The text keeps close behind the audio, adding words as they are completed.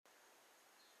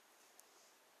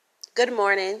Good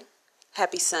morning.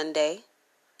 Happy Sunday.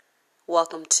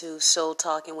 Welcome to Soul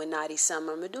Talking with Naughty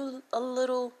Summer. I'm going to do a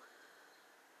little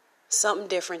something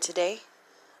different today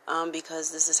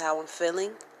because this is how I'm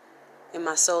feeling and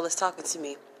my soul is talking to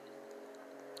me.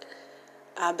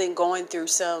 I've been going through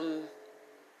some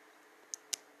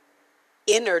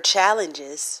inner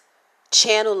challenges,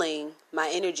 channeling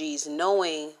my energies,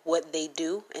 knowing what they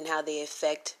do and how they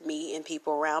affect me and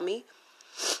people around me,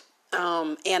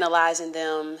 analyzing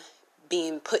them,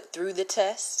 being put through the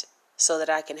test so that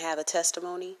I can have a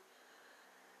testimony.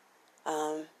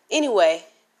 Anyway,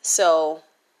 so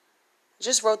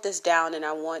just wrote this down and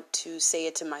I want to say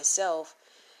it to myself.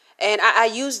 And I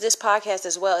use this podcast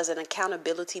as well as an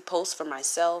accountability post for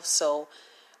myself. So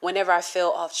whenever I feel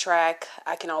off track,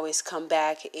 I can always come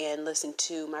back and listen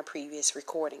to my previous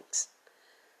recordings.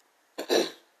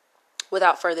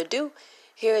 Without further ado,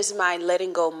 here is my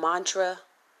letting go mantra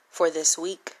for this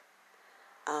week.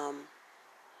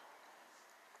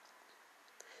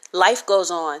 Life goes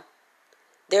on.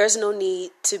 There is no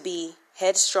need to be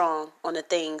headstrong on the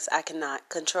things I cannot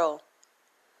control.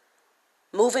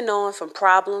 Moving on from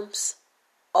problems,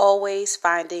 always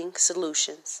finding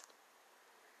solutions.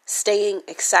 Staying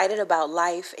excited about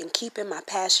life and keeping my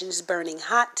passions burning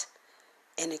hot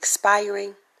and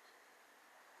expiring.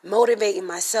 Motivating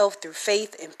myself through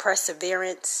faith and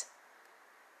perseverance.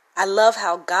 I love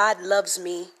how God loves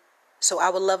me, so I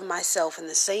will love myself in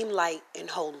the same light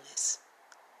and wholeness.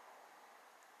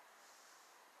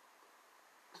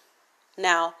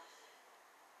 Now,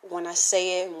 when I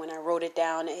say it and when I wrote it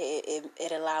down,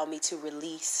 it allowed me to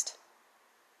release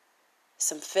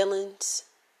some feelings.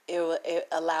 It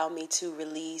allowed me to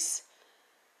release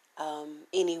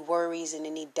any worries and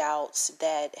any doubts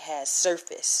that has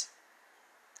surfaced.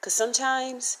 Because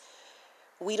sometimes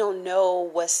we don't know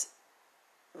what's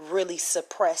really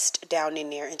suppressed down in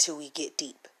there until we get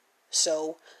deep.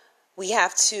 So we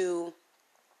have to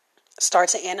start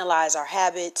to analyze our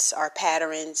habits, our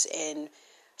patterns, and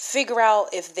figure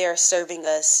out if they're serving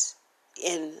us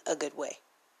in a good way.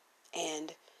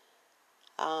 And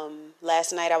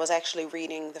last night I was actually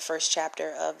reading the first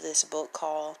chapter of this book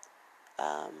called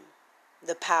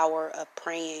The Power of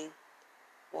Praying,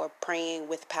 or Praying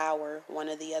with Power, one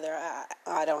or the other.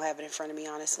 I don't have it in front of me,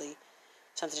 honestly.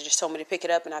 Something just told me to pick it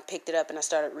up, and I picked it up and I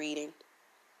started reading.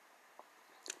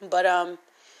 But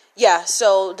yeah,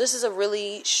 so this is a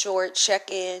really short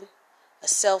check-in, a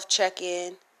self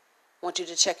check-in. I want you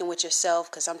to check in with yourself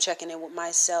because I'm checking in with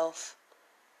myself.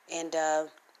 And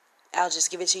I'll just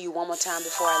give it to you one more time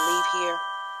before I leave here.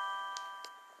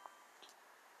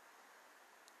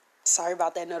 Sorry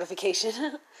about that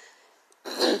notification.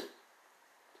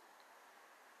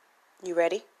 You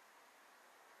ready?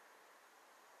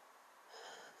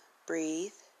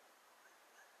 Breathe.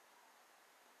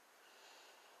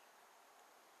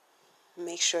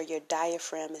 Make sure your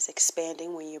diaphragm is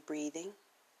expanding when you're breathing.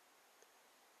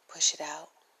 Push it out.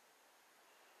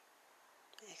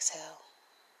 Exhale.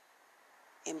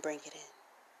 And bring it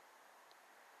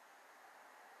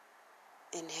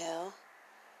in. Inhale.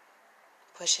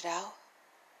 Push it out.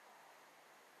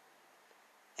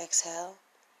 Exhale.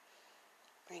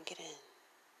 Bring it in.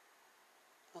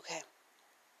 Okay.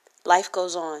 Life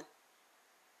goes on.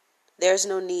 There's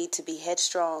no need to be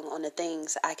headstrong on the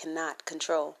things I cannot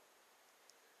control.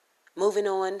 Moving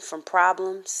on from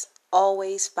problems,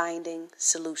 always finding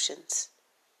solutions.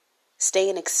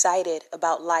 Staying excited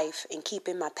about life and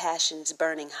keeping my passions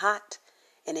burning hot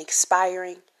and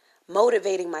expiring,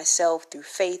 motivating myself through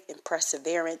faith and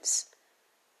perseverance.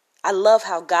 I love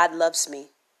how God loves me,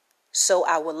 so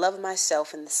I will love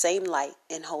myself in the same light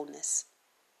and wholeness.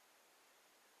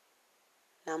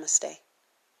 Namaste.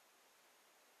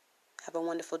 Have a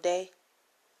wonderful day.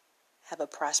 Have a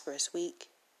prosperous week.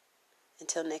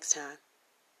 Until next time,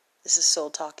 this is Soul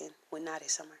Talking with Naughty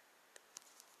Summer.